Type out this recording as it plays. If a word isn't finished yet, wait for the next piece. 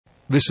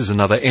This is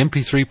another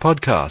MP3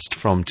 podcast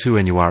from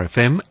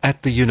 2NURFM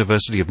at the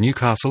University of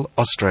Newcastle,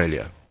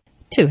 Australia.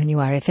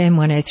 2NURFM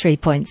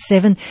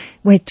 103.7.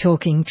 We're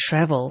talking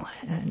travel,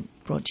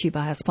 brought to you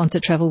by our sponsor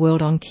Travel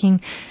World on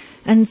King.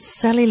 And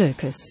Sally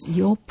Lucas,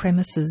 your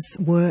premises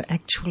were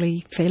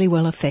actually fairly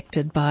well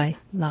affected by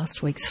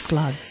last week's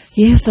floods.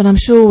 Yes, and I'm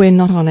sure we're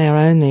not on our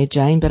own there,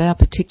 Jane, but our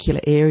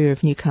particular area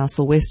of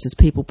Newcastle West, as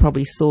people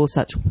probably saw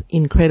such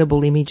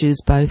incredible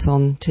images both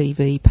on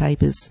TV,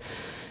 papers,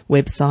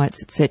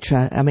 websites,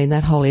 etc. I mean,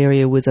 that whole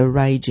area was a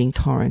raging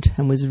torrent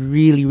and was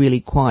really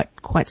quite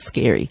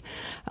scary.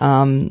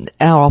 Our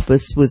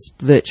office was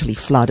virtually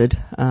flooded,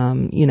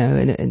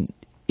 and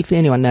if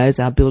anyone knows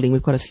our building,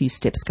 we've got a few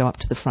steps go up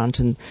to the front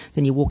and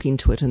then you walk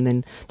into it and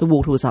then the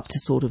water was up to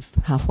sort of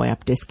halfway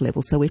up desk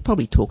level. So we're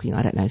probably talking,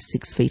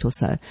 6 feet or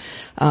so.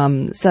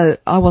 So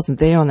I wasn't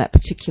there on that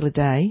particular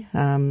day.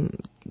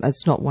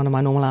 It's not one of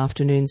my normal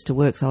afternoons to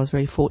work, so I was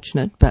very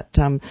fortunate. But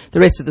the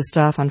rest of the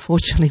staff,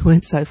 unfortunately,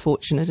 weren't so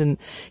fortunate. And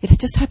it had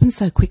just happened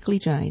so quickly,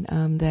 Jane.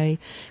 They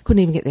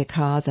couldn't even get their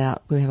cars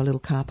out. We have a little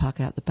car park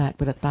out the back,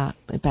 but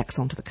it backs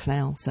onto the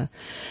canal. So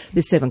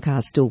there's 7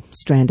 cars still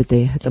stranded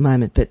there at the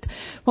moment. But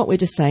what we're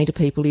just saying to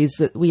people is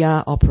that we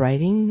are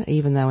operating,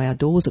 even though our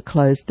doors are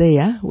closed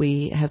there.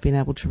 We have been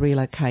able to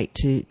relocate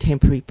to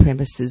temporary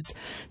premises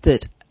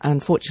that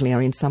unfortunately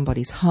are in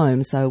somebody's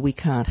home, so we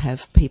can't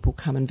have people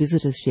come and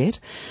visit us yet.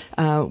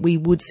 We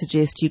would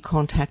suggest you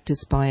contact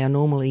us by our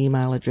normal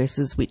email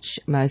addresses, which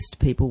most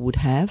people would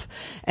have,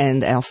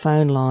 and our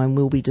phone line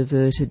will be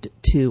diverted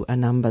to a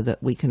number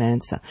that we can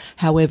answer.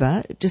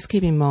 However, just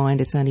keep in mind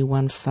it's only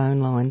one phone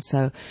line,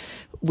 so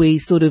we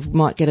sort of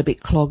might get a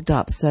bit clogged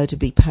up, so to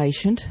be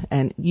patient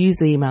and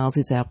use emails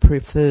is our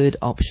preferred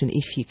option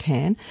if you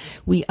can.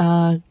 We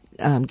are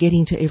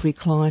getting to every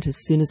client as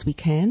soon as we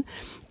can.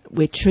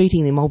 We're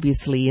treating them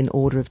obviously in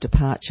order of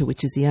departure,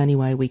 which is the only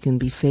way we can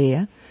be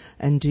fair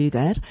and do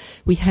that.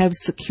 We have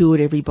secured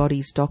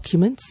everybody's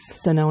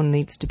documents, so no one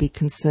needs to be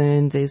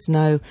concerned. There's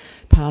no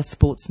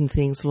passports and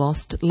things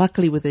lost.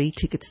 Luckily with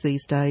e-tickets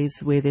these days,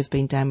 where they've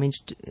been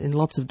damaged, and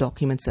lots of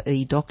documents are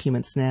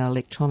e-documents now,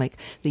 electronic,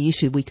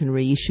 we can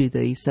reissue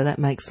these, so that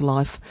makes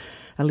life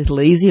a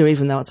little easier,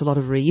 even though it's a lot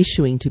of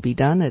reissuing to be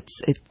done.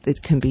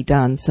 It can be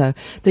done. So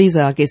these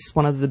are, I guess,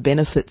 one of the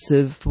benefits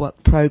of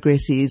what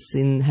progress is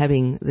in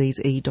having these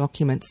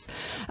e-documents.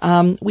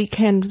 We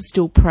can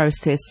still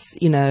process,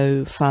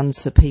 funds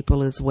for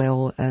people as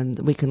well, and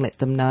we can let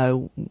them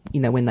know,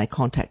 when they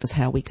contact us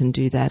how we can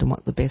do that and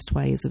what the best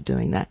way is of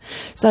doing that.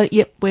 So,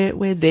 yep,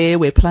 we're there.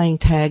 We're playing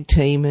tag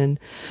team and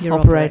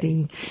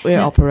operating.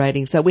 We're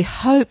operating. So we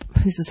hope,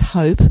 this is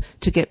hope,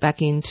 to get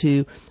back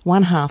into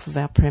one half of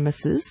our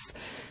premises,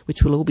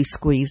 which will all be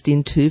squeezed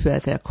into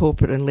both our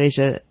corporate and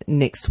leisure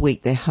next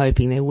week. They're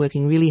hoping. They're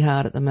working really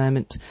hard at the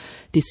moment,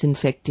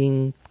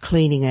 disinfecting,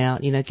 cleaning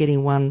out,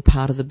 getting one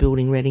part of the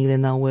building ready,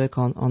 then they'll work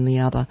on the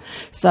other.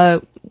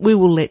 So we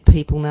will let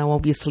people know,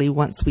 obviously,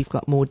 once we've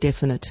got more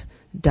definite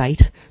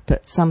date,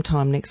 but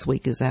sometime next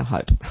week is our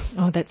hope.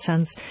 Oh, that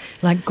sounds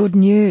like good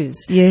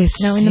news. Yes.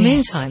 Now, in the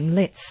meantime,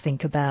 let's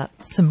think about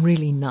some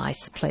really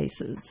nice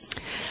places.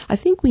 I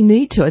think we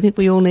need to. I think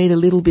we all need a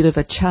little bit of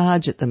a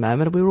charge at the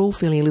moment. We're all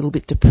feeling a little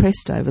bit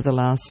depressed over the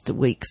last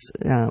week's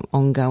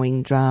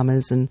ongoing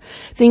dramas and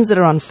things that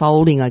are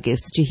unfolding, I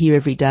guess, that you hear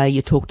every day.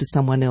 You talk to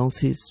someone else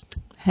who's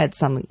had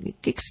some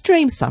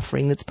extreme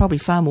suffering that's probably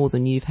far more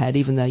than you've had,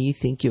 even though you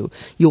think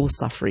you're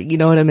suffering, you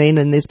know what I mean?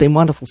 And there's been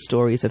wonderful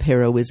stories of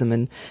heroism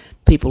and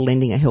people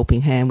lending a helping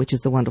hand, which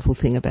is the wonderful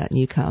thing about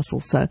Newcastle.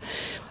 So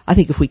I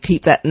think if we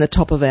keep that in the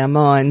top of our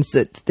minds,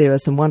 that there are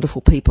some wonderful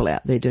people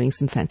out there doing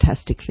some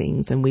fantastic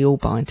things and we all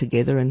bind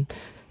together. And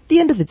at the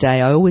end of the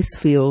day, I always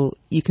feel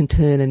you can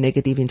turn a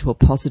negative into a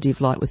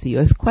positive, like with the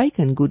earthquake,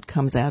 and good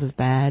comes out of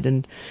bad,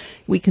 and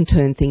we can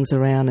turn things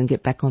around and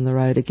get back on the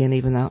road again,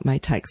 even though it may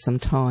take some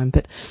time.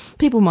 But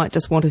people might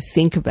just want to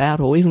think about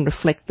or even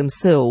reflect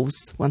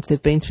themselves once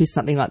they've been through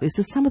something like this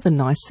as some of the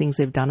nice things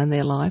they've done in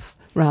their life,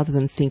 rather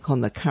than think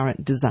on the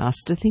current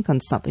disaster. Think on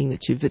something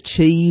that you've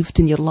achieved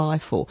in your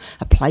life or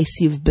a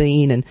place you've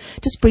been, and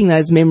just bring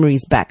those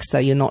memories back so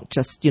you're not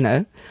just,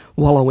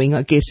 wallowing,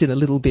 I guess, in a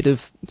little bit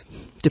of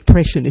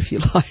depression, if you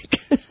like.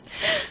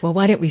 Well,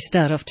 why don't we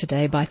start off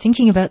today by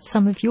thinking about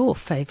some of your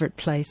favourite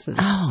places?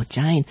 Oh,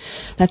 Jane,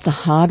 that's a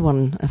hard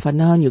one. If I'd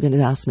known you were going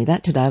to ask me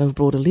that today, I'd have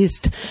brought a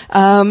list.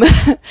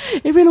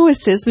 Everyone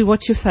always says,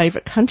 what's your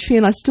favourite country?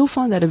 And I still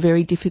find that a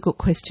very difficult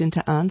question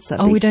to answer.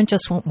 Oh, we don't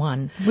just want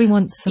one. We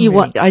want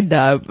some. I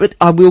know, but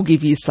I will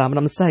give you some. And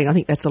I'm saying I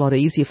think that's a lot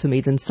easier for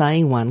me than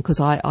saying one, because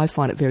I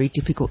find it very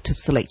difficult to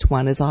select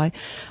one, as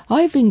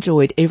I've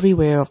enjoyed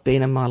everywhere I've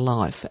been in my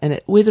life. And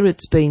whether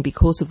it's been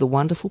because of the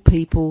wonderful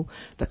people,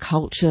 the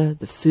culture,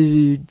 the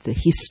food, the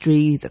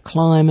history, the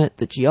climate,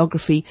 the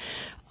geography,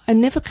 and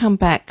never come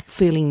back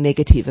feeling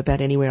negative about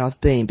anywhere I've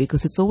been,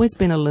 because it's always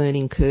been a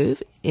learning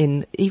curve.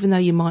 Even though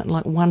you might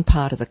like one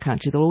part of the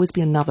country, there'll always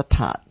be another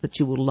part that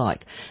you will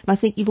like. And I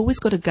think you've always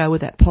got to go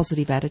with that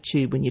positive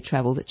attitude when you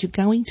travel, that you're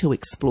going to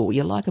explore.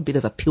 You're like a bit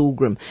of a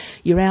pilgrim.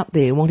 You're out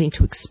there wanting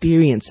to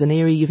experience an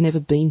area you've never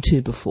been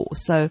to before.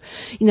 So,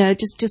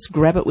 just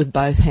grab it with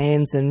both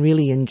hands and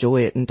really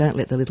enjoy it, and don't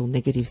let the little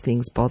negative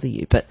things bother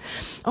you. But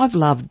I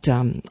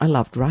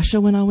loved Russia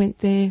when I went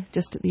there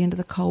just at the end of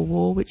the Cold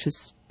War, which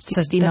was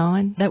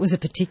 69. So that was a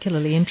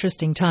particularly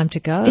interesting time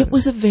to go. It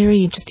was a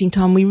very interesting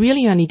time. We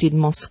really only did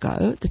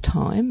Moscow at the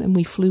time, and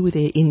we flew with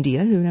Air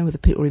India, who whether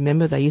people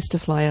remember, they used to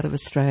fly out of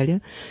Australia.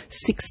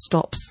 6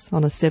 stops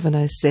on a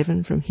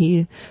 707 from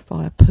here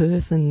via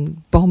Perth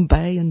and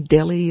Bombay and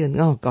Delhi and,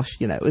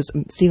 it was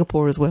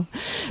Singapore as well.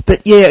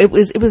 But yeah, it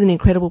was an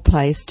incredible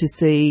place to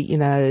see,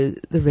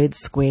 the Red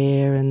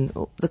Square, and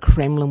the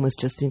Kremlin was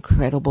just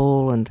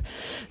incredible, and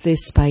their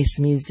space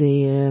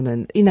museum,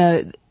 and,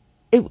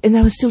 and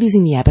they were still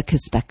using the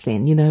abacus back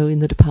then, in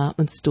the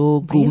department store,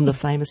 Gulm, the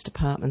famous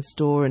department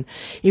store, and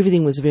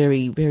everything was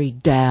very, very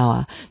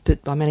dour. But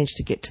I managed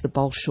to get to the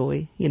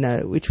Bolshoi,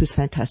 which was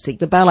fantastic.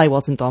 The ballet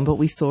wasn't on, but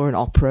we saw an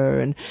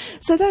opera, and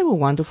so they were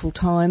wonderful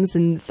times,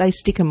 and they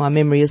stick in my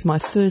memory as my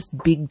first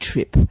big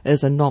trip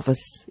as a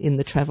novice in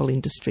the travel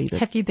industry.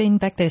 Have you been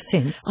back there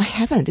since? I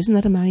haven't. Isn't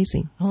that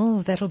amazing?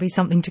 Oh, that'll be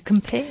something to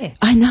compare.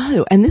 I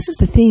know, and this is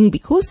the thing,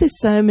 because there's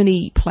so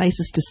many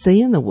places to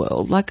see in the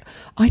world, like,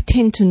 I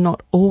tend to not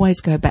always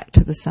go back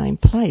to the same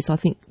place. I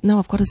think, no,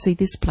 I've got to see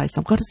this place,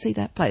 I've got to see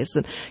that place,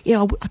 and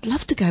I'd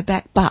love to go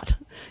back, but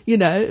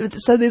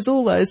so there's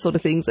all those sort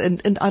of things.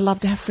 And I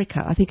loved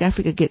Africa. I think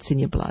Africa gets in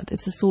your blood.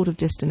 It's a sort of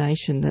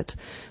destination that,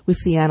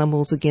 with the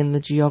animals, again, the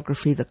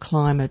geography, the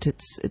climate,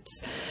 it's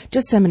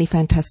just so many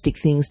fantastic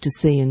things to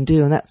see and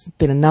do, and that's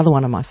been another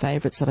one of my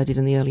favourites that I did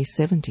in the early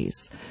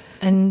 70s.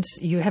 And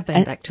you have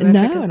been back to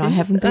Africa? No, and I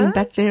haven't been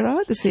back there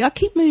either. See, I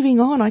keep moving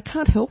on. I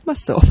can't help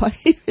myself. I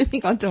keep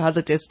moving on to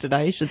other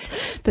destinations,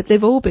 but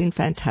they've all been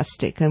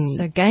fantastic. And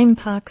so game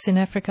parks in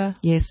Africa?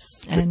 Yes.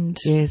 And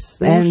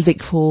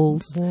Vic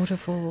Falls.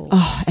 Waterfalls.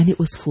 Oh, and it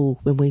was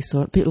full when we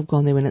saw it. People have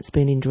gone there when it's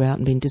been in drought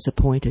and been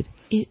disappointed.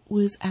 It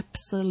was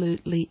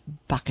absolutely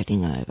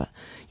bucketing over.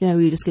 We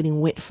were just getting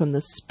wet from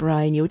the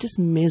spray, and you were just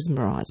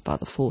mesmerised by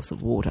the force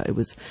of water. It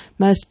was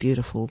most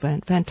beautiful,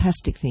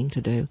 fantastic thing to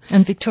do.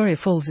 And Victoria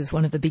Falls is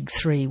one of the big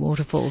 3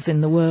 waterfalls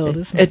in the world,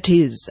 isn't it? It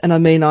is. And I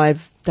mean,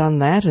 I've done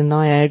that, and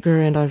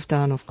Niagara, and I've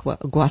done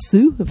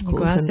Iguazu, of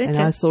course, and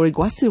I saw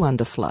Iguazu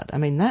under flood. I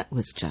mean, that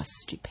was just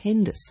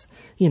stupendous.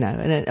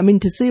 And I mean,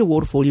 to see a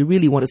waterfall, you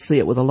really want to see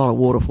it with a lot of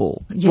water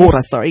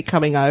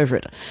coming over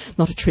it,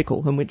 not a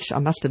trickle, in which I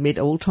must admit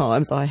all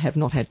times I have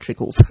not had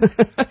trickles.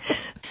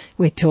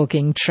 We're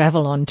talking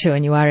travel on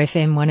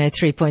 2NURFM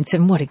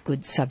 103.7. What a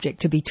good subject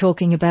to be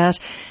talking about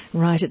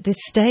right at this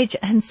stage.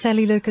 And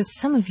Sally Lucas,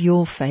 some of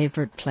your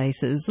favourite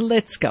places.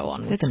 Let's go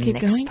on with the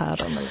next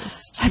part on the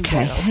list.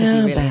 Okay,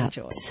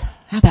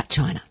 how about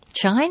China?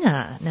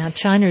 China. Now,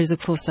 China is, of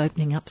course,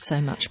 opening up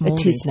so much more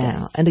these days. It is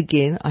now. And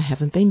again, I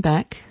haven't been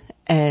back.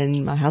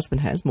 And my husband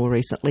has more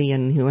recently,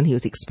 and when he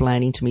was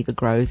explaining to me the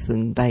growth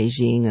in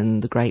Beijing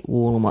and the Great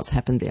Wall and what's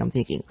happened there, I'm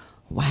thinking,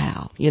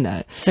 wow,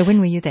 So when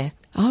were you there?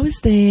 I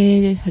was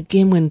there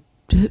again when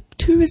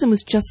tourism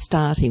was just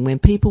starting, when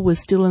people were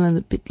still in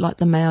a bit like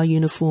the Mao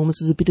uniforms.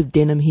 There was a bit of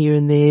denim here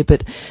and there,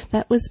 but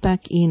that was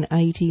back in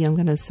 80, I'm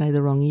going to say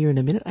the wrong year in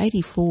a minute,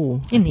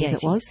 84. In the 80s.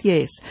 It was,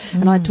 yes.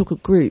 And I took a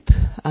group,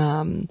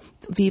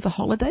 Viva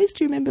Holidays,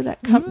 do you remember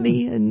that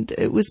company? And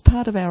it was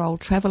part of our old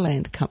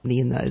Traveland company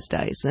in those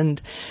days.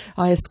 And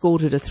I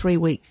escorted a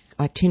 3-week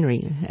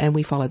itinerary, and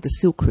we followed the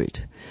Silk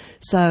Route.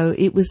 So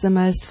it was the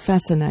most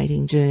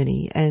fascinating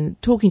journey.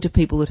 And talking to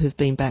people that have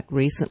been back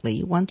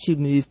recently, once you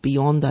move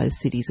beyond those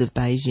cities of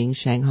Beijing,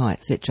 Shanghai,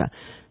 etc.,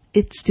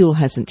 it still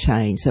hasn't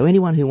changed. So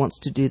anyone who wants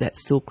to do that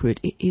Silk Route,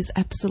 it is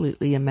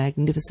absolutely a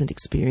magnificent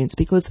experience,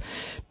 because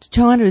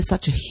China is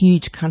such a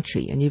huge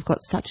country, and you've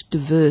got such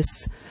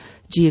diverse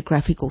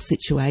geographical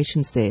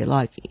situations there,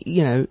 like,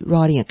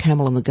 riding a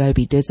camel in the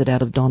Gobi Desert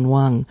out of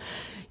Dongwang.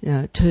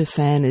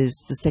 Turfan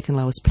is the second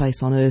lowest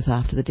place on Earth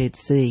after the Dead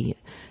Sea,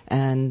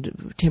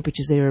 and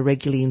temperatures there are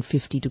regularly in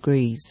 50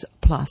 degrees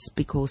plus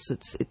because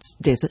it's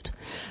desert.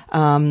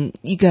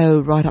 You go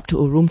right up to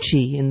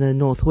Urumqi in the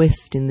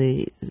northwest, in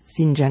the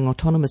Xinjiang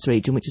Autonomous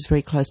Region, which is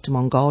very close to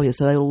Mongolia,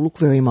 so they all look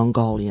very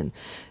Mongolian.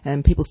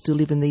 And people still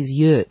live in these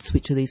yurts,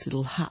 which are these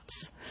little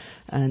huts.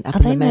 And up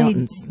in the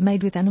mountains.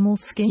 Made with animal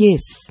skin?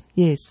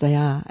 Yes, they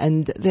are.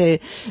 And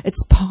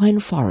it's pine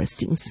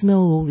forest. You can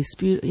smell all this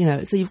beauty,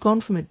 so you've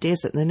gone from a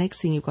desert, and the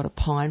next thing you've got a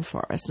pine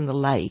forest and a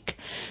lake.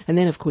 And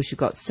then, of course, you've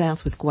got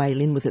south with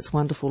Guilin with its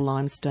wonderful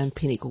limestone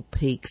pinnacle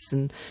peaks,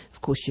 and,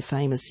 of course, your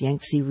famous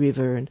Yangtze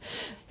River. And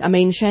I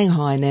mean,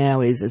 Shanghai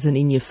now is an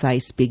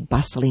in-your-face, big,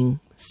 bustling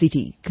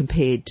city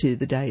compared to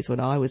the days when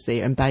I was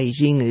there. And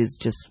Beijing is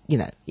just,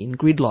 in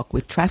gridlock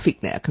with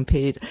traffic now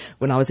compared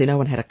when I was there. No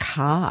one had a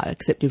car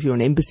except if you're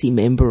an embassy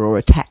member or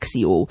a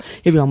taxi, or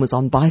everyone was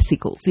on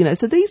bicycles,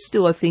 So these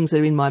still are things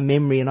that are in my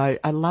memory, and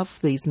I love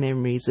these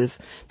memories of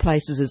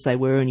places as they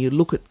were, and you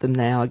look at them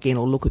now again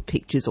or look at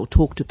pictures or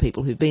talk to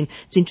people who've been.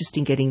 It's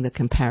interesting getting the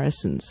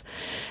comparisons.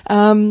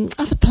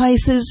 Other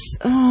places,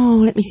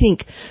 let me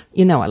think.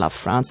 I love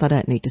France. I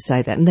don't need to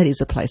say that. And that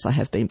is a place I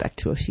have been back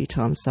to a few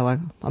times, so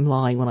I'm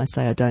lying when I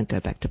say I don't go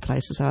back to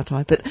places, aren't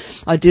I? But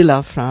I do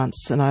love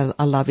France, and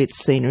I love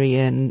its scenery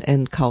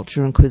and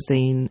culture and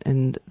cuisine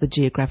and the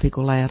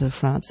geographical layout of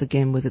France,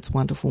 again, with its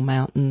wonderful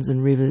mountains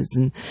and rivers,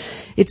 and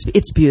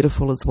it's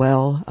beautiful as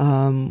well.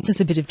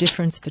 There's a bit of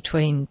difference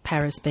between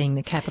Paris being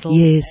the capital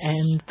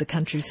and the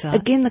countryside.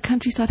 Again, the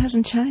countryside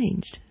hasn't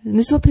changed. And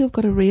this is what people have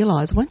got to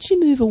realise. Once you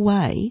move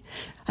away,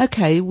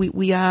 okay,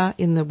 we are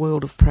in the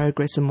world of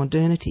progress and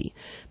modernity,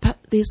 but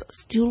there's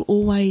still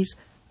always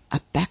a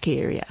back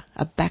area,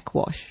 a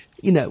backwash,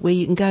 where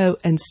you can go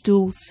and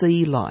still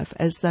see life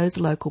as those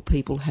local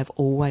people have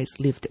always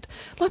lived it.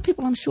 Like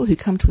people, I'm sure, who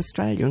come to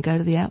Australia and go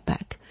to the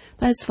outback.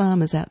 Those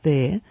farmers out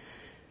there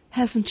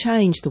haven't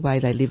changed the way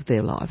they live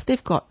their life.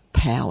 They've got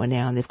power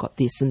now and they've got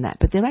this and that,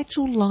 but their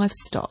actual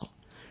lifestyle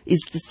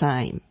is the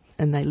same,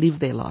 and they live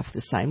their life the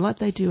same, like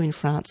they do in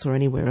France or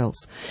anywhere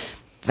else.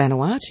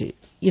 Vanuatu,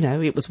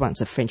 it was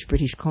once a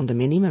French-British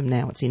condominium, and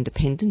now it's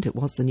independent. It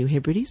was the New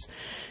Hebrides.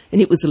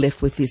 And it was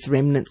left with this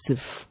remnants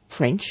of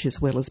French,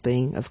 as well as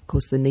being, of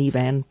course, the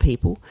Nivan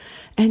people.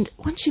 And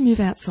once you move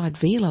outside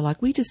Vila,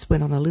 like we just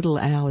went on a little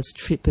hour's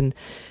trip and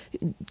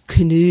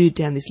canoed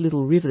down this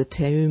little river, the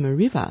Teuma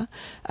River,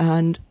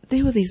 and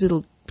there were these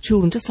little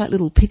children, just like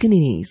little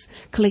piccaninnies,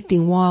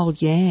 collecting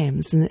wild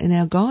yams. And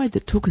our guide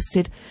that took us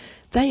said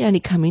they only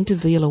come into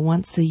Vila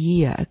once a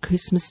year at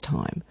Christmas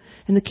time.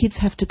 And the kids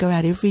have to go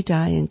out every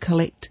day and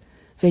collect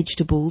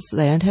vegetables.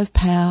 They don't have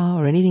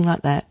power or anything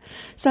like that.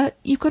 So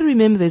you've got to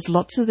remember there's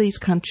lots of these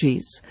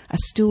countries are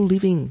still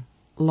living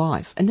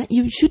life, and that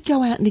you should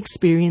go out and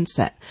experience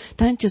that.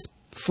 Don't just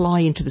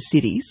fly into the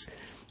cities.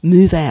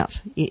 Move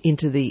out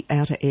into the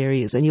outer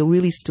areas, and you'll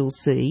really still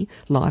see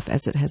life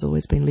as it has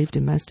always been lived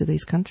in most of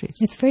these countries.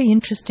 It's very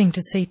interesting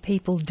to see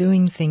people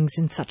doing things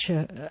in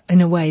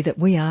a way that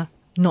we are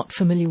not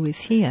familiar with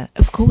here.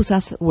 Of course,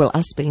 us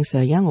being so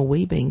young, or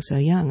we being so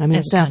young. I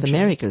mean, South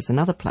America is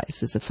another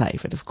place as a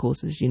favourite, of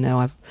course. As you know,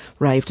 I've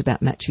raved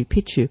about Machu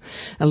Picchu.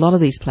 A lot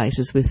of these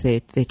places with their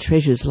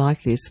treasures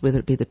like this, whether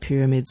it be the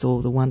pyramids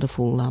or the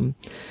wonderful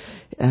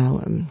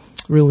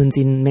ruins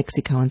in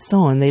Mexico and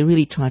so on, they're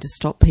really trying to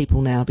stop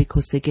people now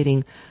because they're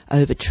getting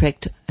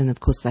over-trekked, and of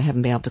course they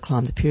haven't been able to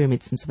climb the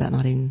pyramids since about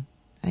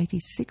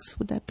 1986,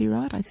 would that be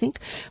right, I think?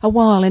 A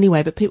while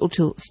anyway, but people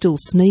still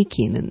sneak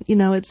in, and,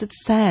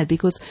 it's sad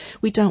because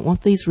we don't want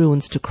these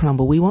ruins to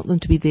crumble. We want them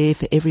to be there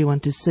for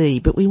everyone to see,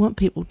 but we want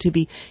people to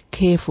be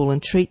careful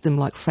and treat them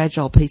like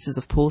fragile pieces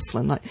of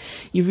porcelain. Like,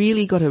 you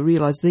really got to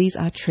realise these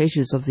are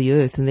treasures of the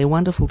earth, and they're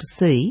wonderful to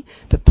see,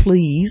 but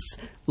please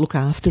look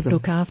after them.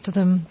 Look after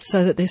them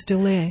so that they're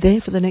still there.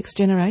 There for the next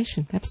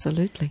generation,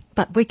 absolutely.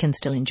 But we can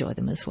still enjoy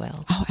them as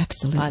well. Oh,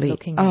 absolutely.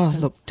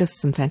 Look, just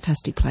some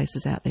fantastic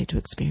places out there to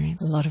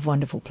experience. A lot of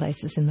wonderful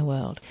places in the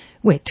world.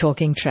 We're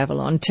talking travel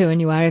on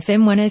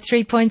 2NURFM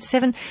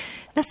 103.7.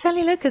 Now,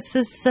 Sally Lucas,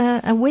 there's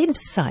a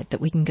website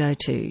that we can go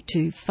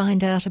to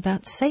find out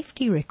about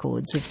safety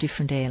records of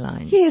different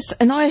airlines. Yes,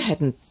 and I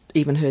hadn't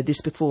even heard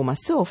this before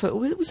myself. It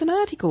was an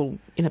article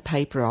in a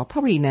paper,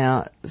 probably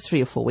now 3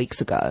 or 4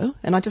 weeks ago,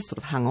 and I just sort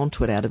of hung on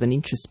to it out of an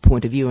interest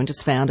point of view and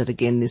just found it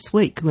again this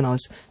week when I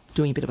was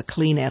doing a bit of a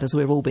clean out, as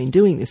we've all been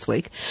doing this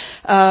week.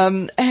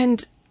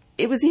 And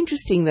it was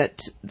interesting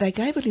that they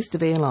gave a list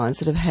of airlines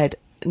that have had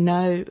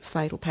no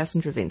fatal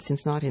passenger events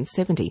since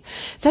 1970.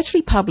 It's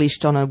actually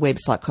published on a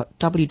website called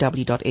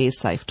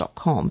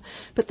www.airsafe.com,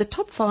 but the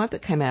top 5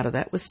 that came out of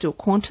that was still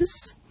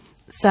Qantas,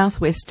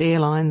 Southwest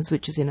Airlines,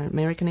 which is an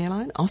American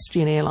airline,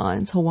 Austrian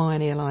Airlines,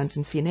 Hawaiian Airlines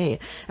and Finnair.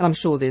 And I'm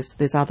sure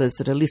there's others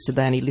that are listed.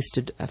 They only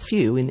listed a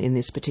few in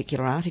this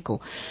particular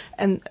article.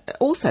 And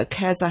also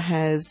CASA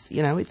has,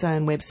 its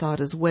own website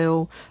as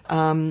well.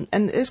 And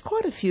there's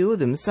quite a few of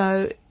them.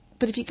 So,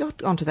 but if you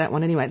got onto that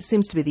one anyway, it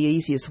seems to be the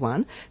easiest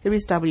one. There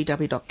is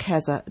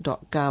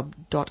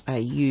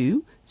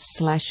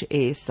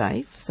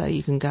www.casa.gov.au/airsafe, so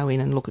you can go in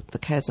and look at the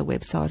CASA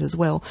website as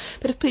well.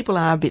 But if people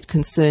are a bit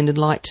concerned and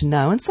like to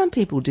know, and some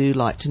people do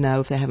like to know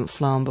if they haven't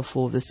flown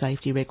before, the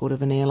safety record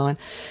of an airline,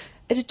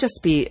 it'd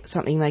just be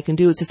something they can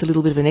do. It's just a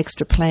little bit of an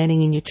extra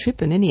planning in your trip,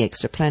 and any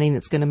extra planning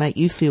that's going to make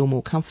you feel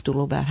more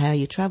comfortable about how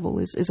you travel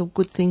is a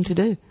good thing to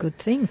do. Good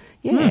thing.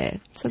 Yeah,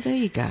 so there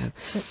you go.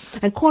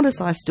 And Qantas,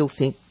 I still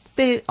think,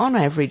 they, on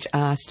average,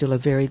 are still a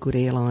very good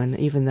airline,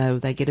 even though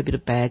they get a bit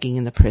of bagging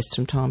in the press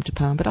from time to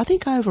time. But I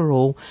think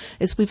overall,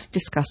 as we've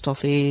discussed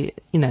off air,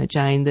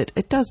 Jane, that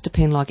it does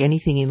depend, like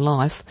anything in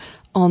life,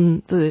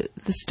 on the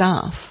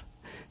staff.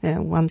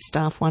 One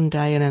staff one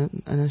day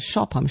and a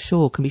shop, I'm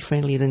sure, can be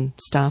friendlier than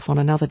staff on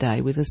another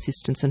day with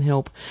assistance and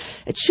help.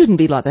 It shouldn't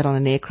be like that on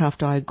an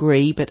aircraft, I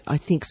agree, but I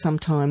think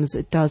sometimes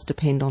it does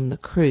depend on the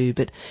crew.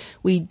 But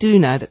we do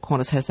know that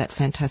Qantas has that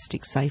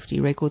fantastic safety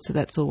record, so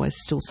that's always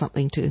still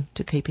something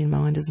to keep in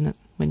mind, isn't it,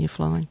 when you're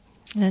flying?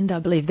 And I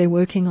believe they're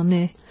working on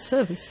their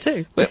service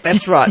too. Well,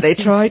 that's right. They're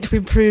trying to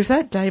improve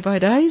that day by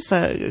day.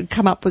 So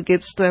come up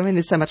against,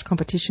 there's so much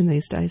competition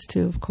these days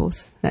too, of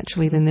course,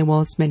 naturally, than there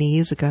was many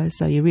years ago.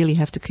 So you really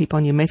have to keep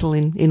on your mettle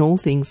in all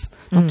things,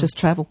 not just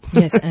travel.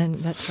 Yes, and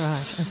that's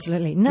right.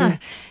 Absolutely. Now,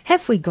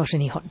 have we got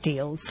any hot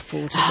deals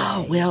for today?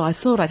 Oh, well, I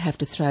thought I'd have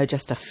to throw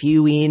just a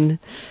few in.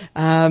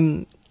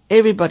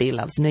 Everybody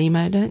loves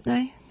Nemo, don't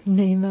they?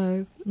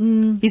 Nemo.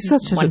 He's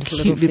such a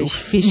cute little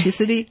fish,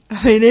 isn't he?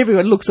 I mean,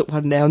 everyone looks at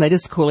one now and they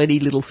just call any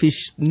little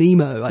fish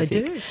Nemo, I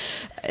think. do.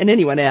 And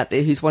anyone out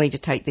there who's wanting to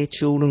take their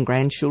children,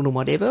 grandchildren,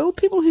 whatever, or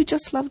people who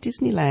just love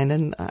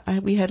Disneyland.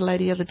 And we had a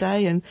lady the other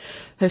day and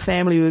her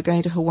family were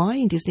going to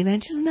Hawaii in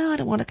Disneyland. She says, no, I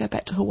don't want to go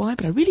back to Hawaii,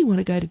 but I really want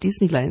to go to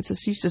Disneyland. So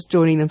she's just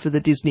joining them for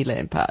the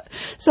Disneyland part.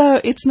 So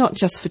it's not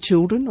just for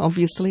children,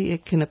 obviously.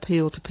 It can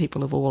appeal to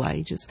people of all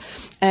ages.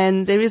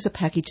 And there is a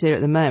package there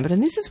at the moment.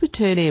 And this is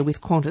Return Air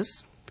with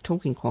Qantas.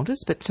 Talking Qantas,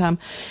 but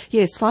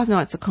yes, 5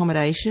 nights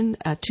accommodation,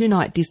 a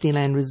 2-night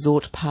Disneyland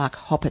Resort Park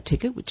hopper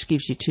ticket, which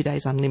gives you 2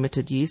 days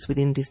unlimited use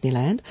within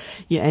Disneyland,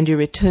 and your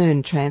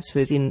return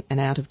transfers in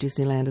and out of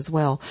Disneyland as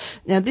well.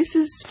 Now, this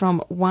is from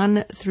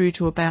 1 through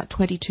to about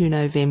 22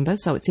 November,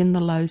 so it's in the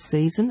low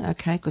season,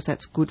 okay, because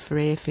that's good for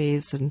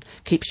airfares and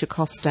keeps your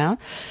costs down.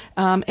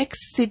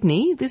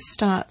 Ex-Sydney, this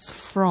starts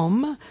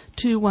from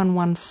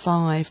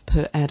 2,115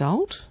 per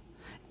adult,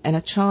 and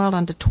a child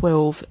under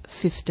 12,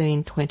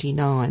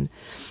 15.29.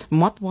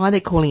 Why they're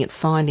calling it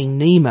Finding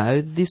Nemo,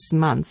 this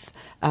month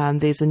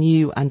there's a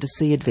new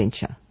undersea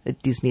adventure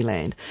at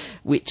Disneyland,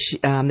 which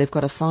they've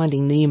got a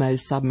Finding Nemo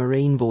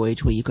submarine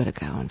voyage where you've got to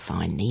go and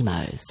find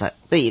Nemo. So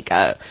there you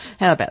go.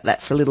 How about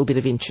that for a little bit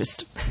of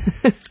interest?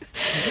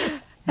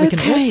 We can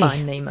all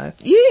find Nemo.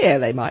 Yeah,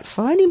 they might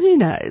find him, who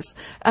knows.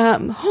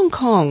 Hong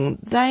Kong,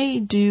 they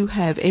do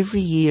have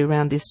every year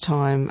around this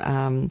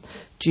time,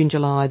 June,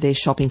 July, their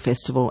shopping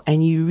festival,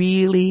 and you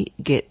really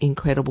get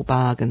incredible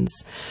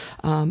bargains.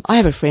 I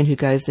have a friend who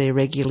goes there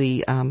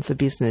regularly for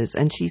business,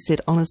 and she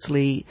said,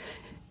 honestly,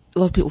 a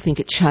lot of people think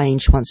it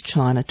changed once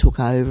China took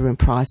over and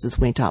prices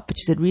went up. But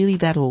she said, really,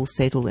 that all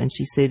settled. And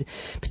she said,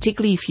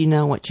 particularly if you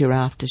know what you're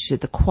after, she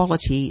said, the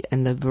quality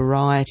and the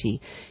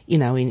variety,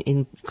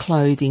 in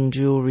clothing,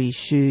 jewellery,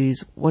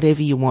 shoes,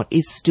 whatever you want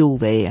is still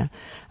there.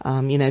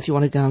 If you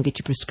want to go and get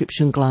your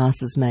prescription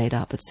glasses made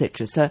up,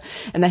 etc. So,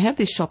 and they have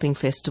this shopping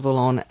festival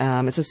on,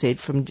 as I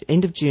said, from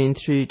end of June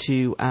through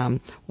to,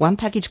 one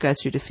package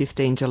goes through to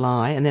 15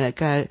 July, and then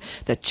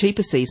the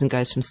cheaper season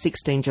goes from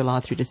 16 July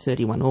through to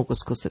 31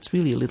 August, because it's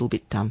really a little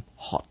bit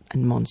hot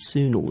and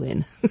monsoonal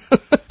then.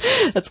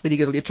 That's when you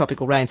get all your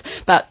tropical rains.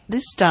 But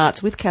this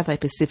starts with Cathay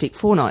Pacific,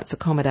 4 nights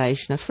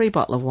accommodation, a free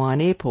bottle of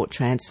wine, airport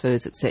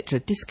transfers, etc.,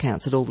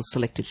 discounts at all the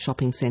selected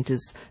shopping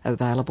centres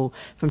available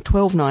from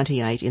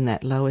 $12.98 in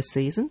that lower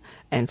season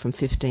and from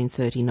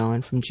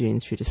 $15.39 from June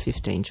through to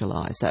 15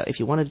 July. So if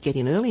you want to get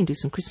in early and do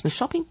some Christmas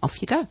shopping,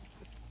 off you go.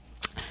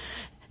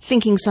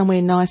 Thinking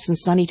somewhere nice and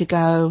sunny to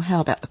go,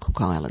 how about the Cook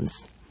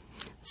Islands?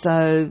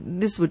 So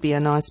this would be a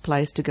nice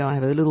place to go and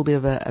have a little bit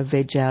of a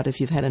veg out if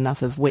you've had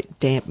enough of wet,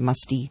 damp,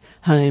 musty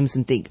homes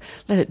and think,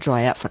 let it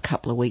dry out for a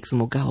couple of weeks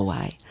and we'll go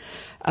away.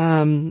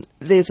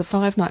 There's a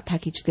 5-night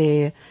package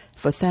there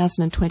for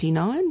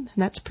 $1,029, and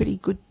that's pretty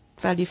good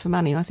value for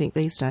money, I think,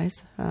 these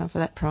days for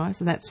that price.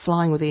 And that's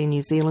flying with Air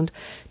New Zealand,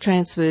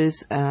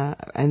 transfers,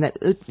 and that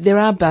there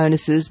are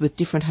bonuses with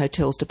different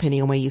hotels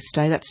depending on where you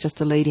stay. That's just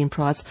the lead-in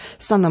price.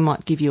 Some of them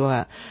might give you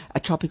a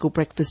tropical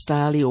breakfast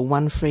daily or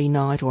one free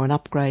night or an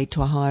upgrade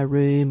to a higher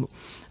room.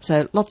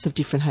 So lots of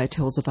different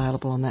hotels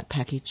available on that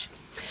package.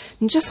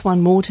 And just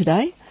one more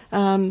today.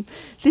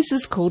 This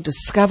is called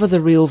Discover the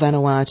Real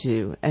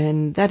Vanuatu,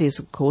 and that is,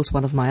 of course,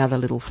 one of my other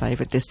little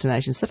favourite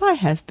destinations that I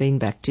have been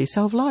back to.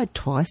 So I've lied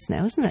twice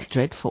now. Isn't that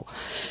dreadful?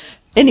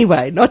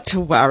 Anyway, not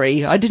to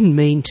worry. I didn't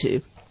mean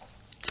to.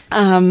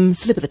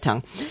 Slip of the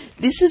tongue.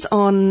 This is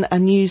on a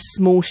new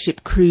small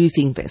ship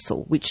cruising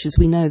vessel, which, as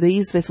we know,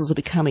 these vessels are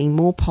becoming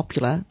more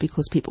popular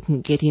because people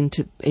can get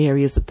into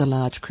areas that the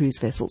large cruise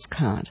vessels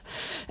can't.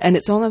 And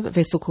it's on a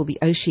vessel called the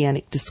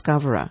Oceanic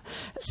Discoverer.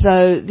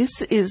 So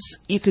this is,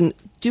 you can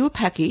do a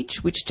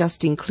package which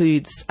just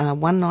includes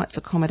 1 night's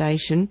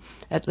accommodation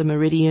at the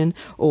Meridian,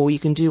 or you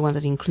can do one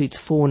that includes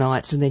 4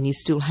 nights and then you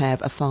still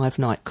have a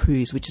 5-night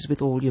cruise, which is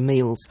with all your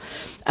meals.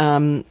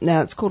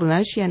 Now, it's called an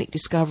Oceanic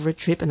Discoverer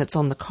trip, and it's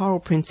on the Coral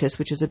Princess,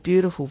 which is a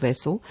beautiful vessel.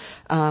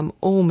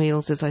 All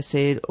meals, as I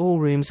said, all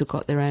rooms have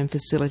got their own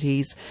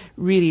facilities.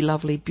 Really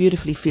lovely,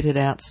 beautifully fitted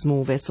out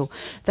small vessel.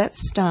 That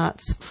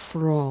starts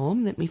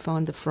from, let me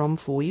find the from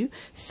for you,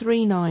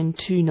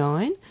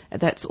 $3,929.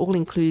 That's all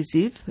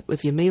inclusive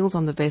with your meals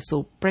on the the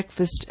vessel,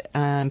 breakfast,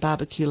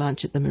 barbecue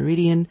lunch at the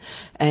Meridian,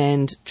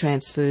 and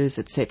transfers,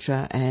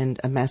 etc., and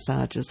a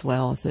massage as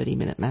well, a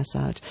 30-minute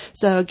massage.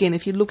 So again,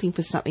 if you're looking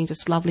for something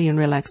just lovely and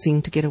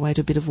relaxing to get away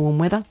to a bit of warm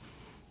weather,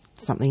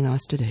 something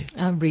nice to do.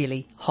 A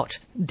really hot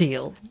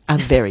deal. A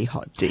very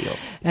hot deal.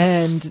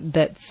 And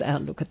that's our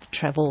look at the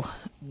travel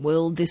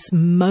world this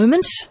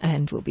moment.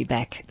 And we'll be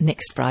back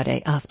next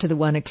Friday after the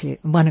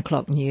 1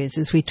 o'clock news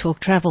as we talk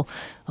travel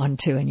on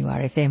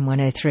 2NURFM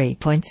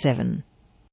 103.7.